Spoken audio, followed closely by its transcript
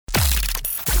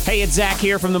Hey, it's Zach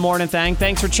here from The Morning Thang.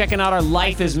 Thanks for checking out our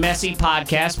Life is Messy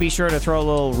podcast. Be sure to throw a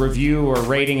little review or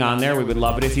rating on there. We would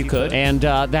love it if you could. And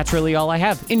that's really all I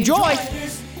have. Enjoy!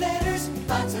 Letters,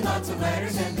 lots and lots of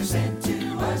letters, and they're sent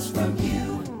to us from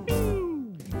you.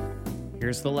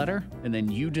 Here's the letter, and then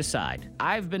you decide.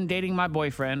 I've been dating my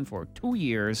boyfriend for 2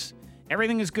 years.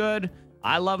 Everything is good.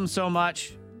 I love him so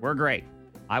much. We're great.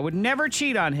 I would never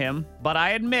cheat on him, but I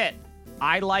admit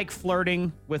I like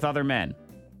flirting with other men.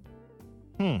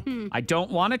 I don't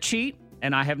want to cheat,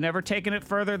 and I have never taken it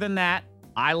further than that.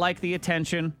 I like the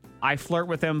attention. I flirt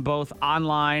with them both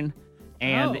online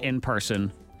and in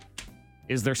person.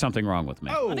 Is there something wrong with me?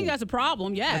 Oh, I think that's a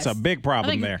problem, yes. that's a big problem I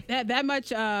think there. That much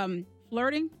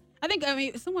flirting.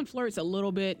 If someone flirts a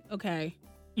little bit, okay.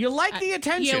 You like the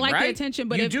attention, you like right? the attention,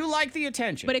 but you if- do like the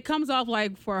attention. But it comes off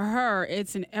like for her,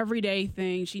 it's an everyday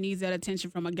thing. She needs that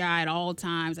attention from a guy at all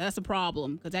times. That's a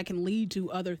problem because that can lead to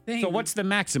other things. So what's the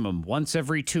maximum? Once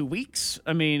every 2 weeks?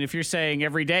 I mean, if you're saying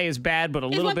every day is bad, but a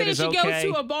It's little one bit thing is she okay.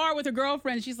 goes to a bar with her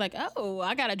girlfriend and she's like, oh,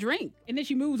 I got a drink. And then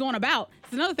she moves on about.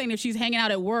 It's another thing if she's hanging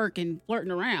out at work and flirting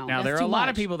around. Now, That's there are too a lot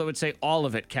of much. people that would say all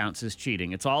of it counts as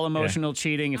cheating. It's all emotional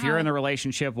cheating. If you're in a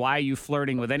relationship, why are you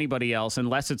flirting with anybody else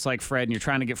unless it's like Fred and you're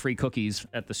trying to get free cookies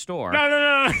at the store?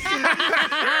 No.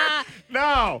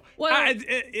 No. Well-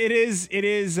 It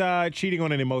is cheating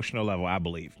on an emotional level, I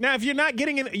believe. Now, if you're not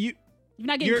getting in, You're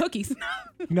not getting cookies.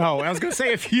 no, I was going to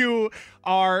say if you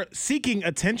are seeking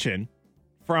attention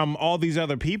from all these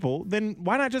other people, then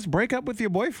why not just break up with your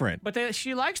boyfriend? But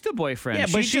she likes the boyfriend. Yeah,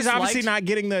 but She she's just obviously likes- not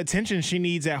getting the attention she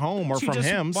needs at home or She from just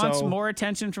him. wants So more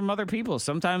attention from other people.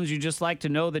 Sometimes you just like to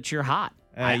know that you're hot.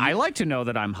 you- I like to know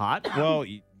that I'm hot. well,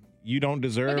 you don't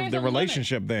deserve there's the a limit.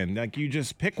 relationship then. Like you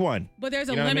just pick one. But there's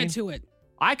a You know what I limit mean? to it.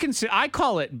 I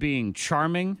call it being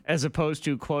charming as opposed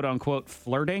to quote unquote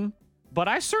flirting. But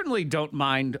I certainly don't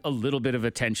mind a little bit of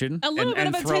attention. A little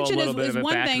and bit of throw a attention little bit is of it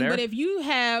one back thing, there. but if you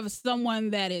have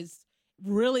someone that is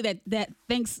really that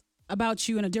thinks about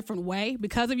you in a different way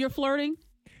because of your flirting,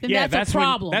 then that's a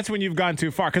problem. That's when you've gone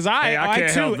too far. Because Hey, I I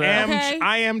can't too help that. Okay.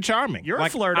 I am charming. You're a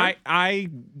flirter. I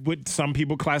would. Some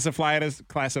people classify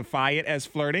it as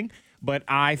flirting, but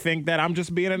I think that I'm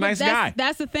just being a But nice guy.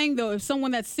 That's the thing, though. If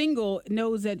someone that's single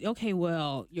knows that, okay,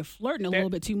 well, you're flirting a little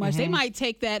bit too much, they might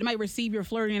take that, might receive your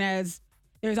flirting as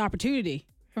there's opportunity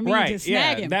for me to Right,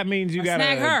 snag yeah. him. That means you or gotta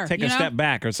snag her, take you a know? step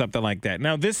back or something like that.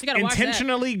 Now, this You gotta watch that.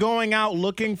 intentionally going out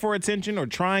looking for attention or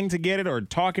trying to get it or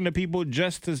talking to people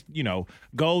just to,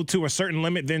 go to a certain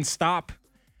limit, then stop.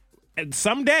 And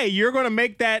someday you're going to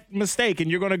make that mistake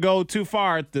and you're going to go too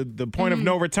far at the point of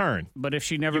no return. But if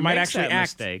she never You might makes actually that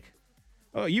act- mistake.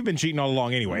 Oh, you've been cheating all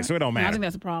along anyway, so it don't I matter. think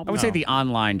that's a problem. I would say the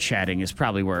online chatting is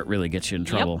probably where it really gets you in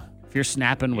trouble. If you're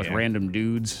snapping with Yeah. random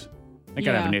dudes, I could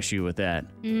have Yeah. an issue with that.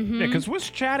 Yeah, because what's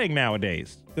chatting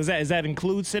nowadays? Does that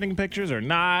include sending pictures or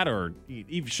not? Or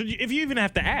if you even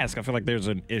have to ask, I feel like there's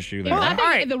an issue there. I think all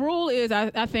right. the rule is,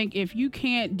 I think if you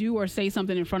can't do or say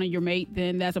something in front of your mate,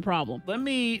 then that's a problem.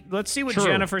 Let's see what True.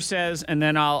 Jennifer says, and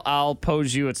then I'll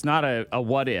pose you. It's not a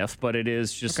what if, but it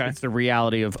is just Okay. it's the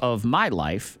reality of my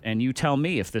life, and you tell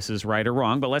me if this is right or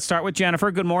wrong. But let's start with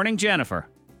Jennifer. Good morning, Jennifer.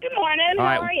 Good morning. All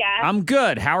How right. are ya? I'm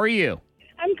good. How are you?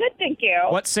 I'm good, thank you.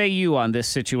 What say you on this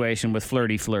situation with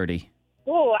flirty?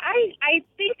 Oh, I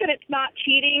think that it's not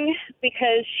cheating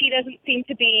because she doesn't seem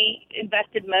to be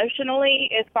invested emotionally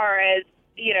as far as,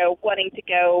 wanting to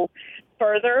go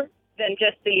further than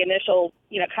just the initial,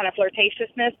 kind of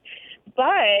flirtatiousness.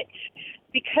 But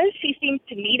because she seems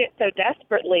to need it so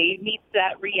desperately, needs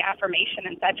that reaffirmation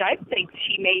and such, I think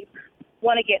she may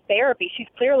want to get therapy. She's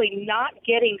clearly not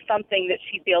getting something that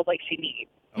she feels like she needs.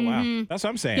 Oh, wow. That's what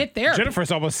I'm saying. Get therapy.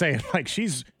 Jennifer's almost saying like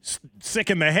she's sick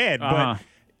in the head, Uh-huh. but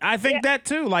I think that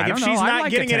too. Like I if don't know. she's I not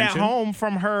like getting attention. it at home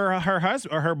from her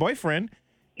husband or her boyfriend,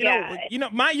 you Yeah.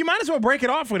 might as well break it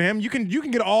off with him. You can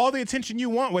get all the attention you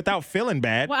want without feeling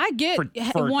bad. Well, I get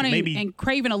for wanting maybe- and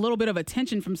craving a little bit of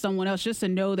attention from someone else just to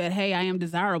know that, hey, I am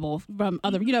desirable from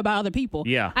other, by other people.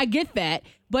 Yeah. I get that.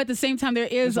 But at the same time, there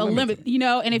is a limit, and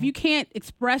Mm-hmm. if you can't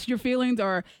express your feelings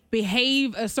or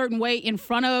behave a certain way in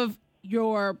front of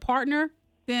your partner,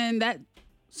 then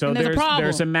So And there's a problem.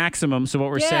 there's a maximum. So what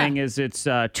we're Yeah. saying is it's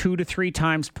 2 to 3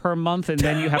 times per month, and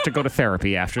then you have to go to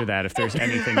therapy after that if there's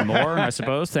anything more, I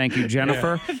suppose. Thank you,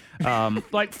 Jennifer.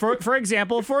 Like, for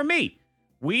example, for me,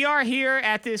 we are here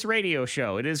at this radio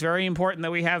show. It is very important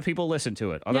that we have people listen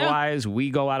to it. Otherwise, we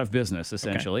go out of business,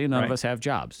 essentially. None of right. us have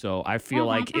jobs. So I feel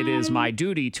like it is my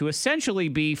duty to essentially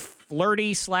be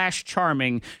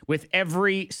flirty/charming with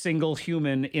every single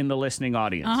human in the listening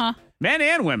audience. Men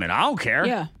and women. I don't care.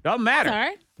 Yeah. Doesn't matter. That's all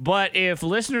right. But if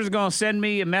listeners are going to send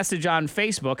me a message on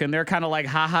Facebook and they're kind of like,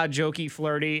 haha, jokey,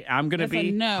 flirty, I'm going to That's a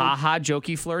be no. haha,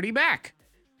 jokey, flirty back.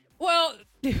 Well,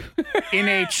 In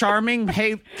a charming,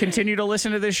 hey, continue to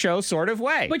listen to this show sort of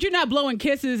way. but you're not blowing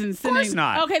kisses and sending. course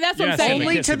not. Okay, that's what Yeah, I'm send saying. the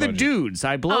Only kiss to the emoji. dudes.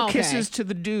 I blow Oh, okay. kisses to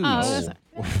the dudes. Oh,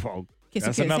 Well, Kiss,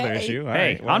 that's kiss. another Hey. issue. All Hey,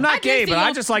 right, well, I'm not I gay, can but see I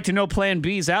you- just like to know plan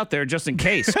B's out there just in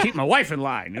case. Keep my wife in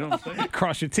line. You know what I'm saying?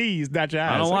 cross your T's, dot your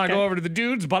I's. I don't want to Okay. go over to the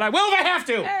dudes, but I will if I have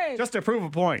to, Hey. just to prove a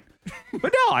point.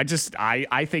 But no,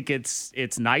 I think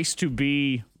it's nice to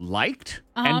be liked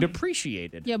and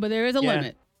appreciated. Yeah, but there is a Yeah.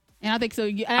 limit. And I think so.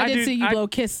 I did see you blow a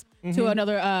kiss to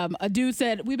another. A dude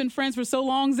said, "We've been friends for so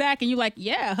long, Zach," and you're like,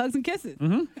 "Yeah, hugs and kisses." I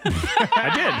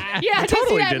did. Yeah, I did see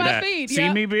totally that in did my that. feed. See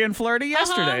Yeah. me being flirty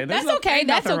yesterday. There's That's okay. ain't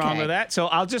That's nothing wrong okay. with that. So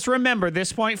I'll just remember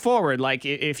this point forward. Like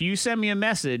if you send me a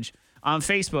message on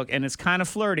Facebook and it's kind of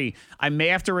flirty, I may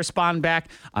have to respond back.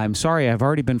 I'm sorry, I've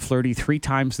already been flirty 3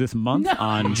 times this month.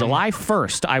 On July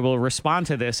 1st, I will respond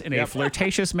to this in a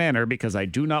flirtatious manner because I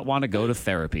do not want to go to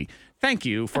therapy. Thank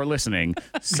you for listening.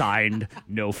 Signed,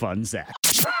 No Fun Zach.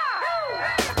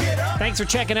 Thanks for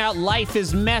checking out Life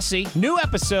is Messy. New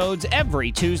episodes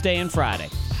every Tuesday and Friday.